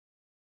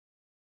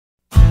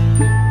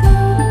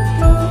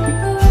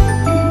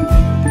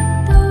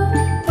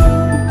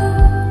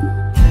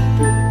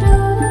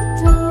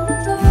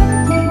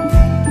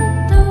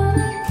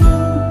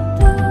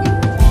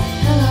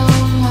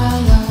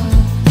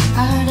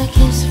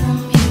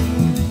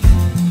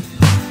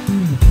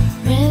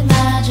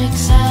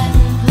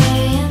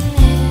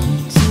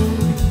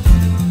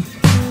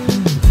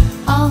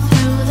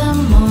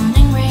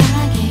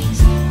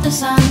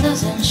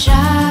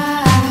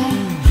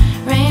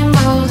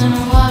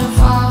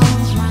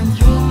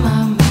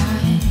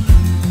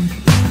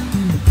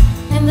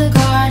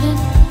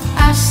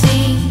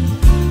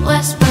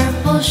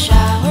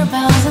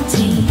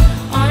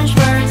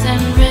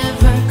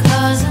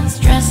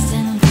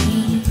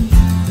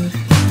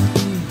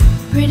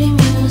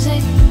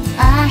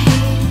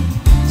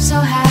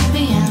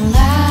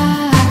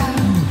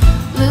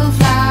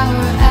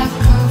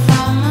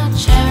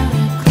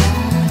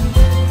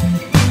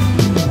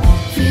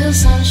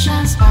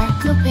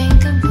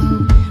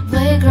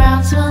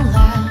crowds will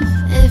laugh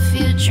if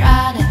you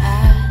try to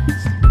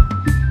ask,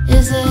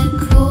 is it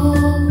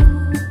cool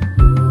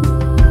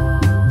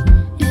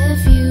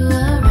if you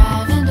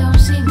arrive and don't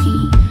see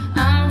me?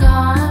 I'm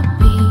gonna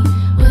be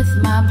with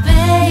my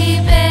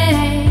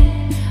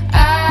baby.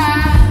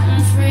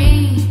 I'm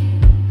free,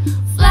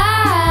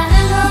 flying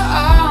in her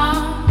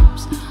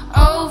arms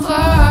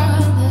over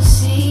the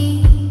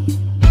sea.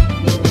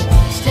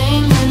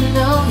 Stained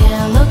window,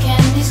 yellow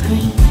candy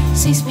screen,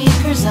 see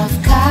speakers of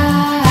kind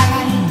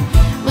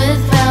with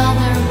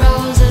velvet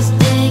roses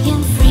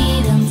digging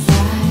freedom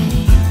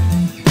flight.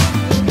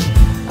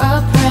 A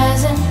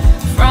present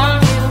from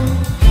you,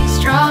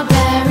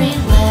 strawberry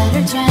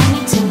letter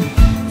 22.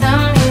 The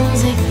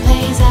music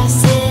plays, I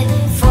sit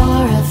for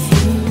a few.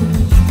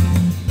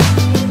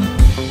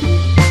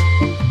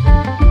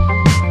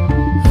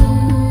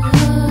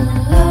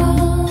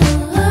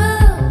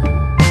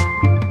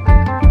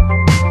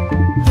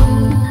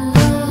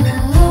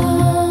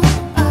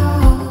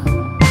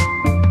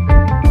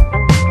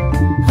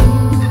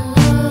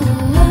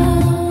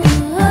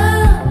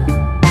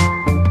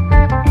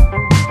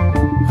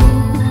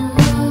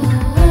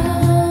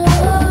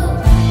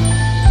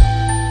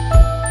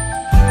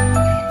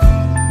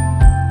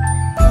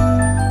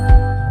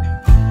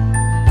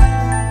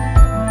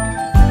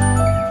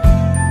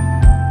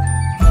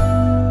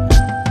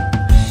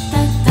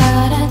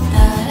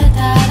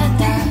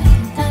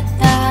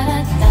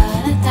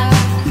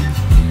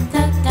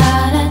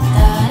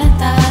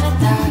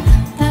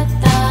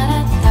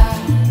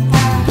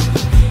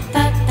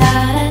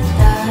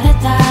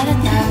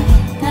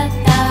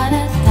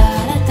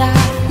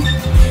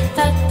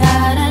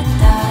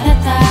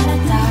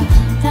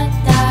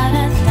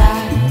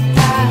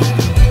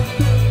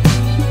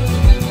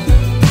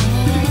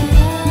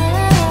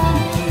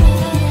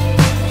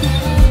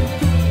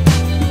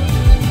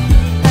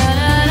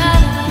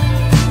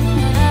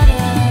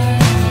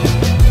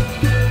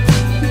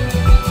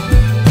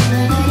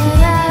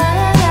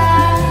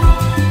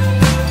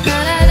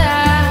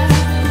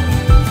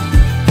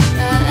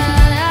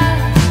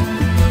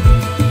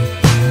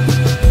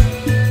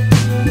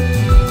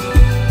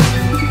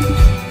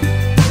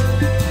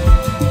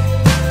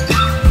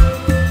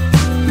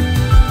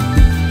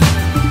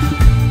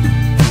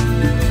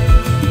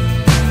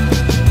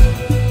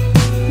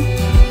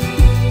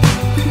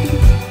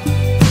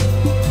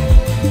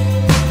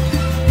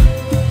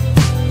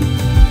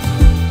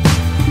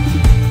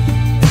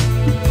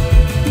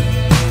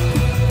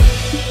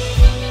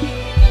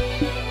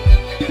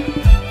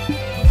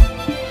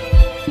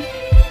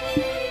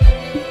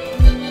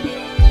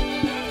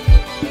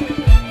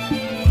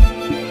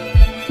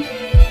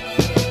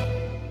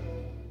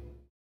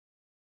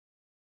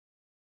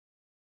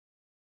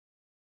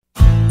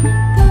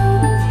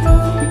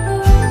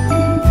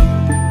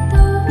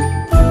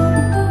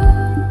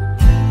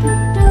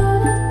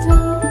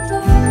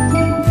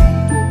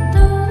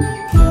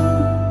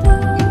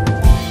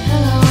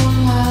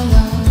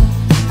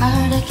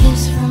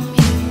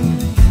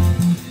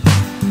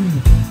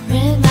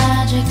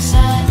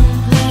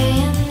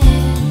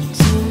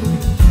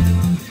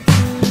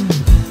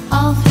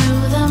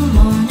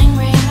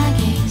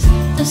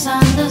 The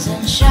sun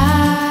doesn't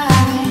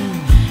shine,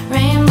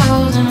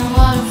 rainbows and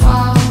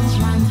waterfalls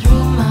run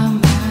through my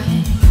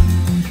mind.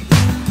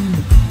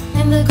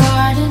 In the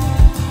garden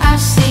I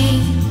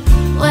see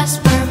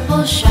west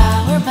purple shine.